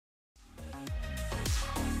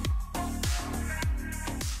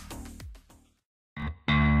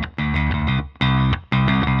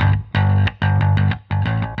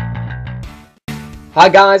Hi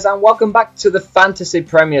guys, and welcome back to the Fantasy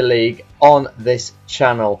Premier League on this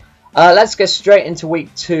channel. Let's get straight into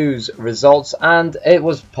week 2's results, and it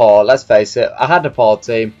was poor, let's face it. I had a poor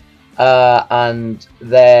team, and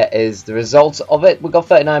there is the result of it. We got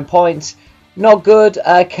 39 points, not good.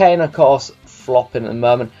 Kane, of course, flopping at the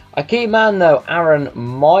moment. Our key man though, Aaron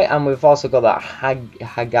Moy, and we've also got that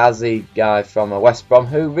Hagazi guy from West Brom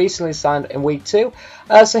who recently signed in week 2.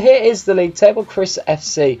 So here is the league table. Chris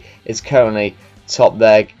FC is currently top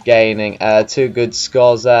there, gaining 2 good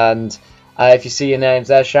scores, and if you see your names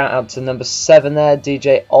there, shout out to number 7 there,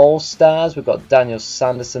 DJ All Stars. We've got Daniel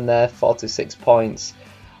Sanderson there, 46 points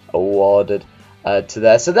awarded to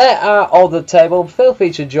there. So there are all the table. Feel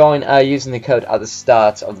free to join using the code at the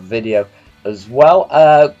start of the video as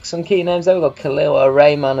well. Some key names there. We've got Khalil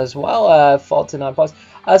Rayman as well, 49 points.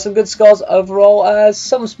 Some good scores overall,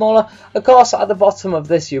 some smaller. Of course, at the bottom of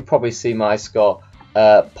this, you'll probably see my score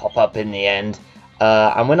pop up in the end.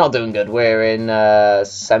 And we're not doing good. We're in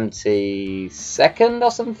 72nd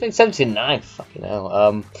or something, 79th. Fucking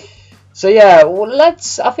hell. So yeah, well, I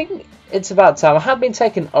think it's about time. I have been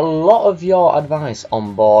taking a lot of your advice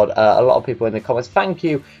on board. A lot of people in the comments. Thank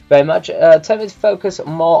you very much. Tell me to focus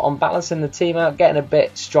more on balancing the team out, getting a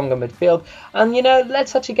bit stronger midfield, and you know,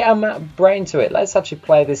 let's actually get our brain to it. Let's actually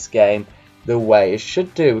play this game the way it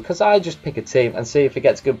should do, because I just pick a team and see if it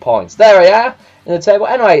gets good points. There we are in the table.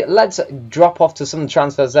 Anyway, let's drop off to some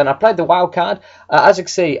transfers then. I played the wild card. As you can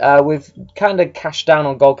see, we've kind of cashed down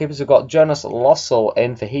on goalkeepers. We've got Jonas Lossell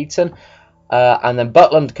in for Eaton, and then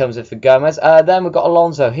Butland comes in for Gomez. Then we've got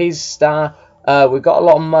Alonso, he's star. We've got a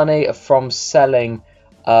lot of money from selling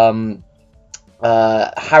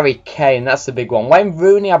Harry Kane, that's the big one. Wayne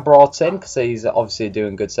Rooney I brought in because he's obviously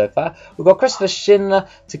doing good so far. We've got Christopher Schindler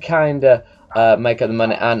to kind of make up the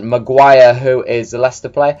money, and Maguire, who is the Leicester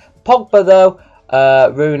player. Pogba though,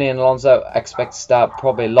 Rooney and Alonso expect to start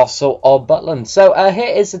probably Lossell or Butland. So here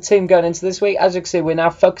is the team going into this week. As you can see, we're now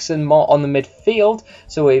focusing more on the midfield.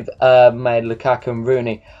 So we've made Lukaku and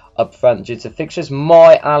Rooney up front due to fixtures.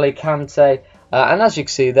 Moy, Ali, Kante. And as you can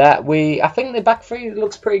see there, I think the back three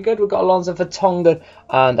looks pretty good. We've got Alonso for Tonga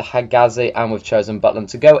and Hagazi, and we've chosen Butland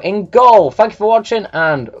to go in goal. Thank you for watching,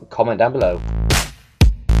 and comment down below.